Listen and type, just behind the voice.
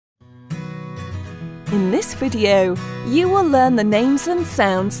In this video, you will learn the names and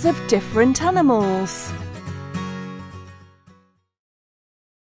sounds of different animals.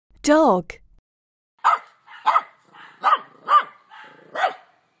 Dog,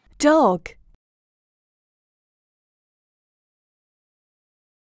 dog.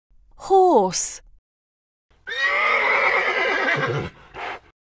 Horse,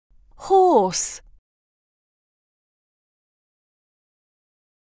 horse.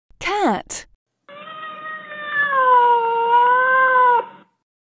 Cat,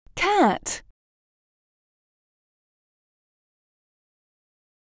 cat.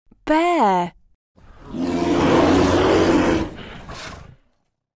 Bear,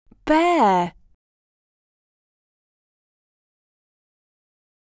 bear.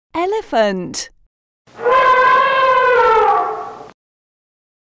 Elephant,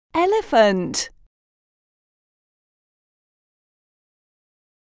 elephant.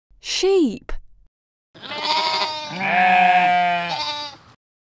 Sheep,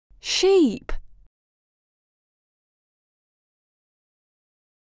 sheep.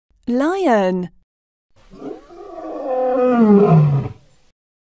 Lion,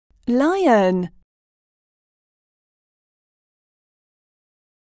 lion.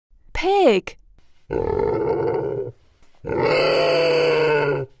 Pig,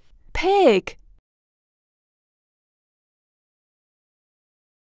 pig.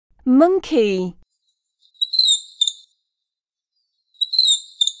 Monkey,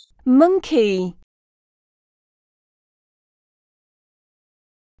 monkey.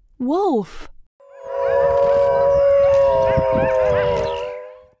 Wolf,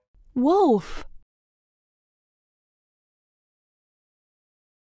 wolf.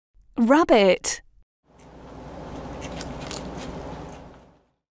 Rabbit,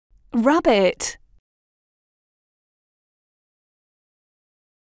 rabbit.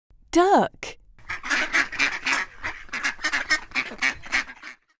 Duck,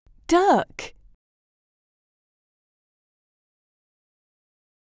 duck.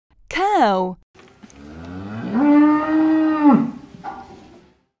 Cow,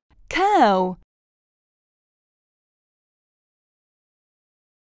 cow.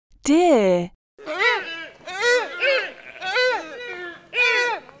 Deer,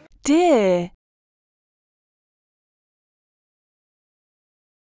 deer.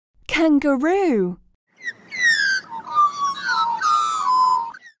 Kangaroo,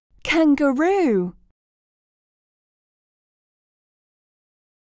 kangaroo.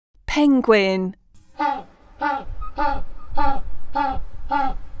 Penguin,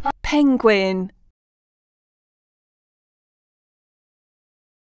 penguin.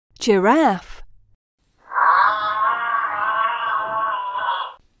 Giraffe,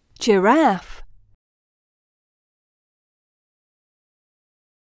 giraffe.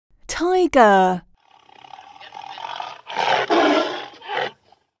 Tiger,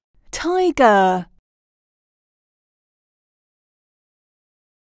 tiger.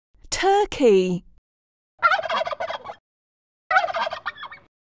 Turkey,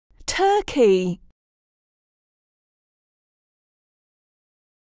 turkey.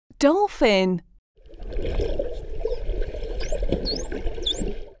 Dolphin,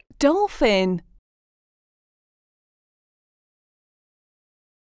 dolphin.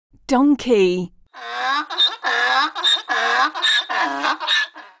 Donkey,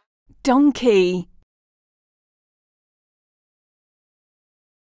 donkey.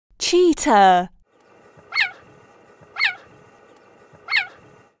 Cheetah,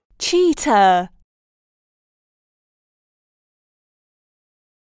 cheetah.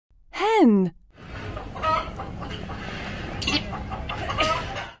 Hen,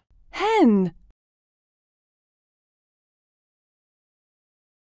 hen.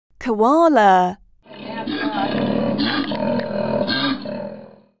 Koala,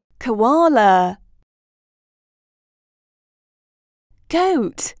 koala.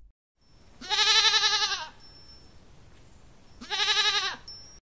 Goat,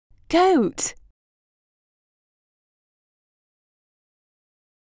 goat.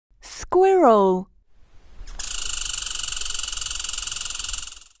 Squirrel,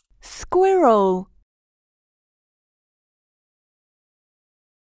 squirrel.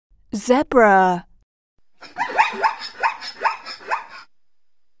 Zebra,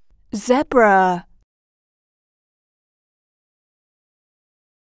 zebra.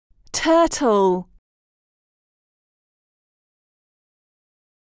 Turtle,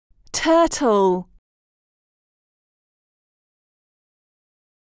 turtle.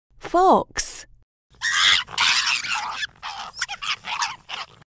 Fox,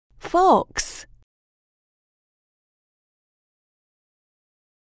 fox.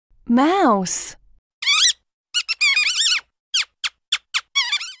 Mouse,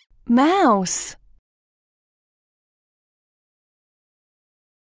 Mouse.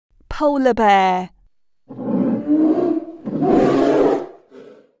 Polar bear.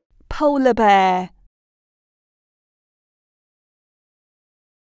 Polar bear.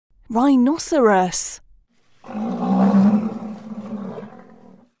 Rhinoceros.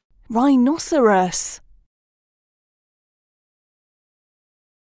 Rhinoceros.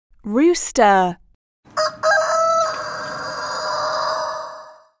 Rooster.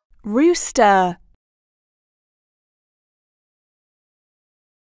 Rooster.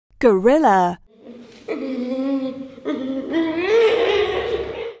 Gorilla.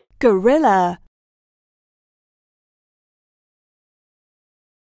 Gorilla.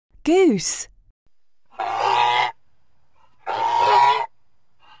 Goose.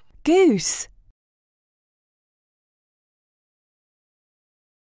 Goose.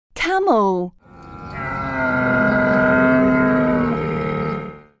 Camel.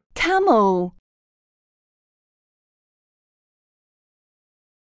 Camel.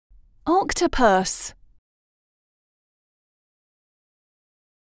 Octopus.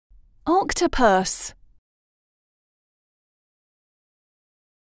 Octopus.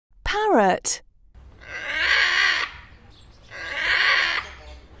 Parrot.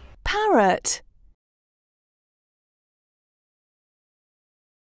 Parrot.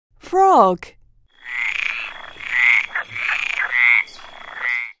 Frog.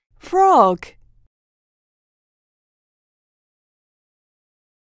 Frog.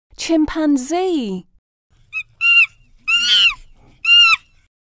 Chimpanzee.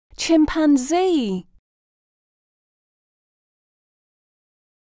 Chimpanzee.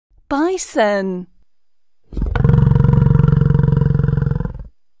 Bison.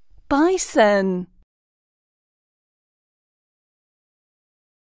 Bison.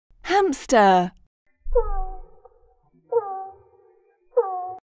 Hamster.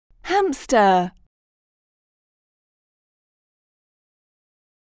 Hamster.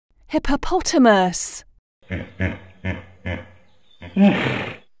 Hippopotamus.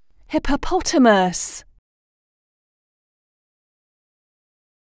 Hippopotamus.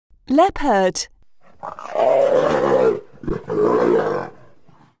 Leopard.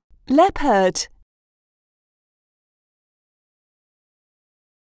 Leopard.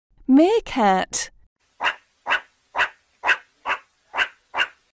 Meerkat.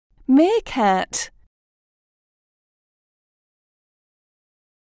 Meerkat.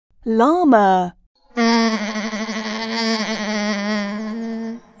 Llama.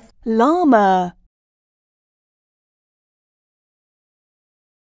 Llama.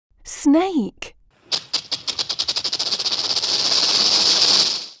 Snake.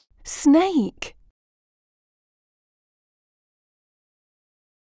 Snake.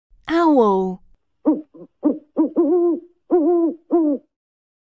 Owl.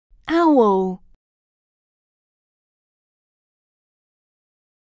 Owl.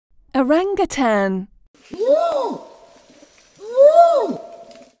 Orangutan.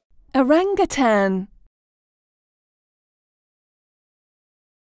 Orangutan.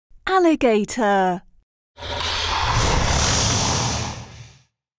 Alligator.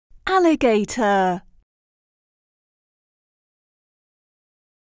 Alligator.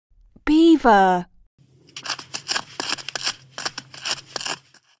 Beaver.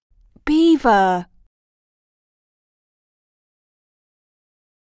 Beaver.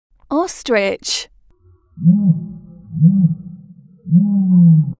 Ostrich.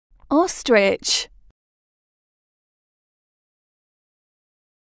 Ostrich.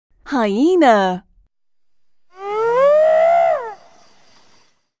 Hyena.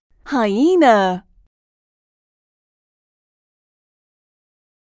 Hyena.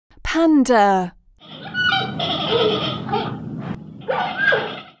 Panda.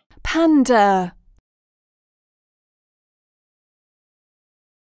 Panda.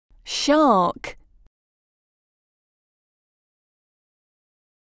 Shark.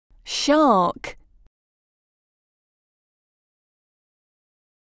 Shark.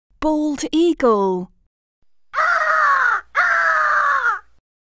 Bald eagle.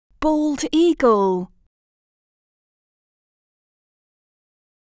 Bald eagle.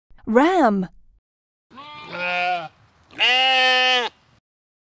 Ram.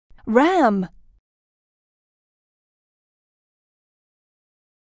 Ram.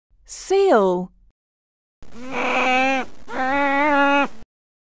 Seal.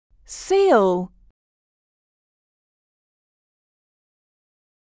 Seal.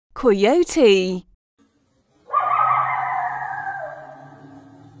 Coyote.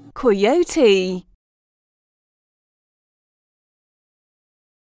 Coyote.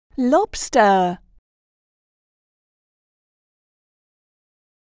 Lobster.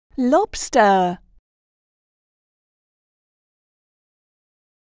 lobster,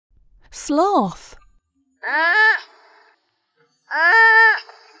 sloth,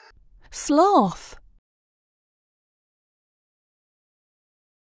 sloth,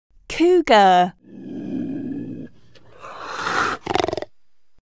 cougar,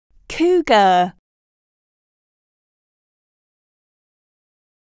 cougar,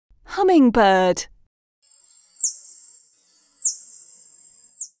 hummingbird,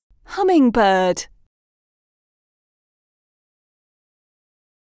 hummingbird,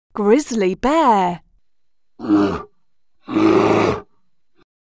 grizzly bear,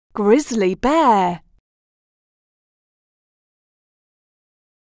 grizzly bear,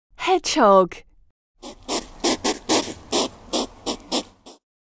 hedgehog,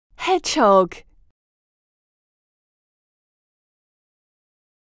 hedgehog,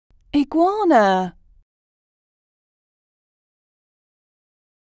 iguana,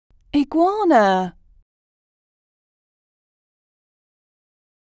 iguana,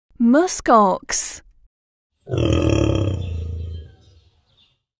 muskox,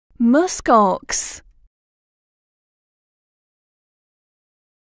 muskox,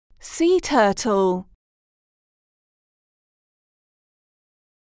 sea turtle,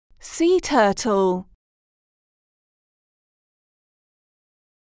 sea turtle,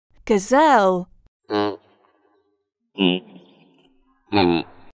 gazelle,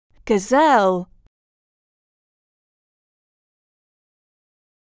 gazelle,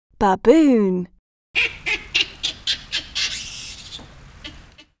 baboon,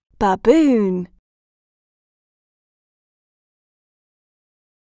 baboon,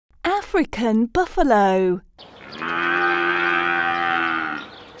 African buffalo,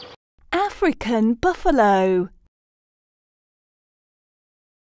 African buffalo,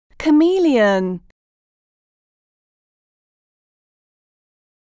 chameleon,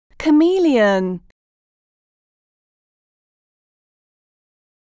 chameleon,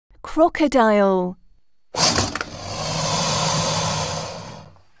 crocodile,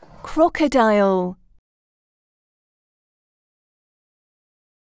 crocodile,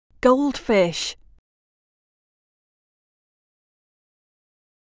 goldfish,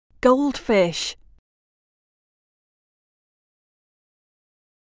 goldfish,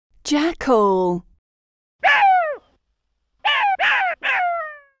 jackal,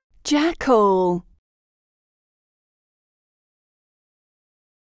 jackal,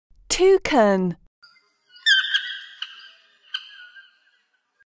 toucan,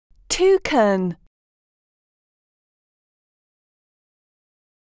 toucan,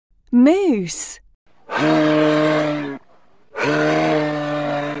 moose,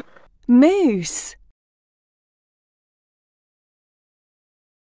 moose,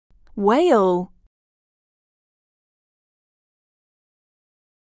 whale,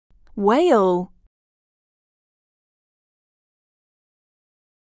 whale,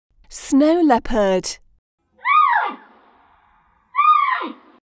 snow leopard,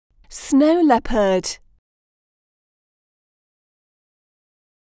 snow leopard,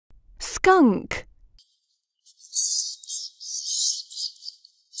 skunk,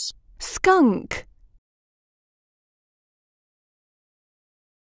 skunk,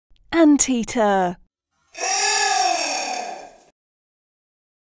 anteater,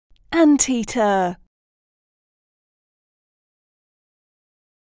 anteater,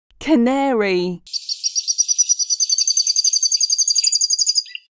 canary,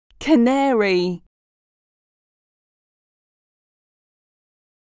 canary,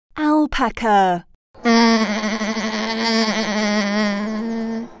 alpaca,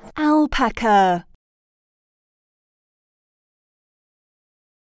 alpaca,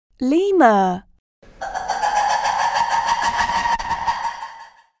 lemur,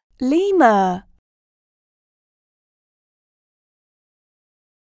 lemur,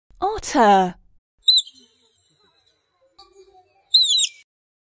 otter,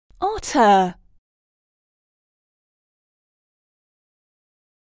 otter,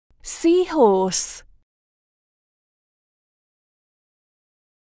 seahorse,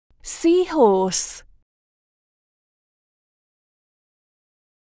 seahorse,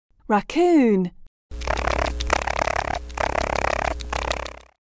 raccoon,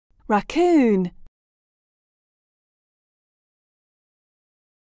 raccoon,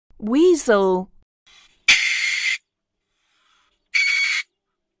 weasel,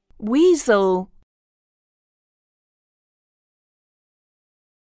 weasel,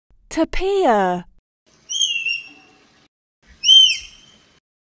 tapir,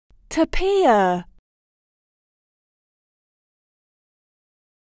 tapir,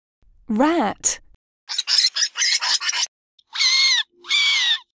 rat,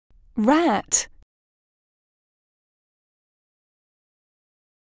 rat,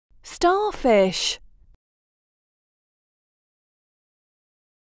 starfish,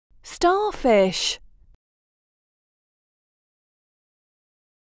 starfish,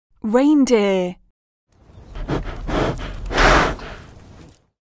 reindeer,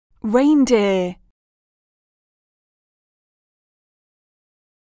 reindeer,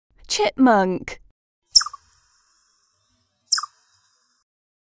 chipmunk,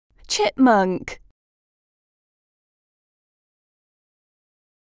 chipmunk,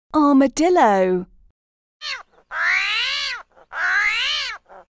 armadillo,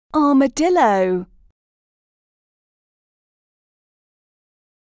 armadillo,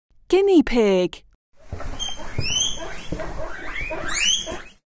 guinea pig,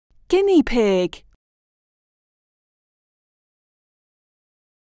 guinea pig,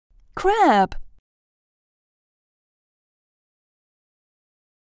 crab,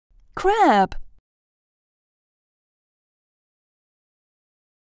 crab,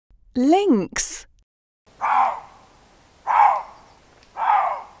 lynx,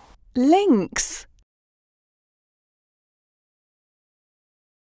 lynx,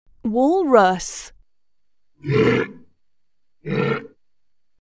 walrus,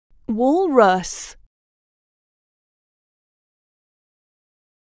 walrus,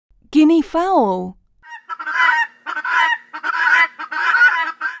 guinea fowl,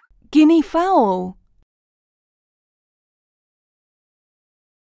 guinea fowl,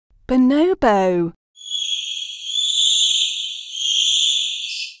 bonobo,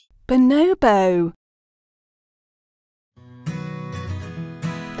 bonobo.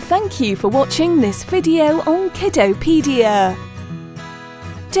 Thank you for watching this video on Kiddopedia.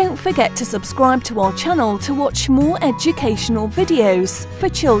 Don't forget to subscribe to our channel to watch more educational videos for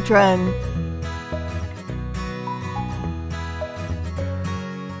children.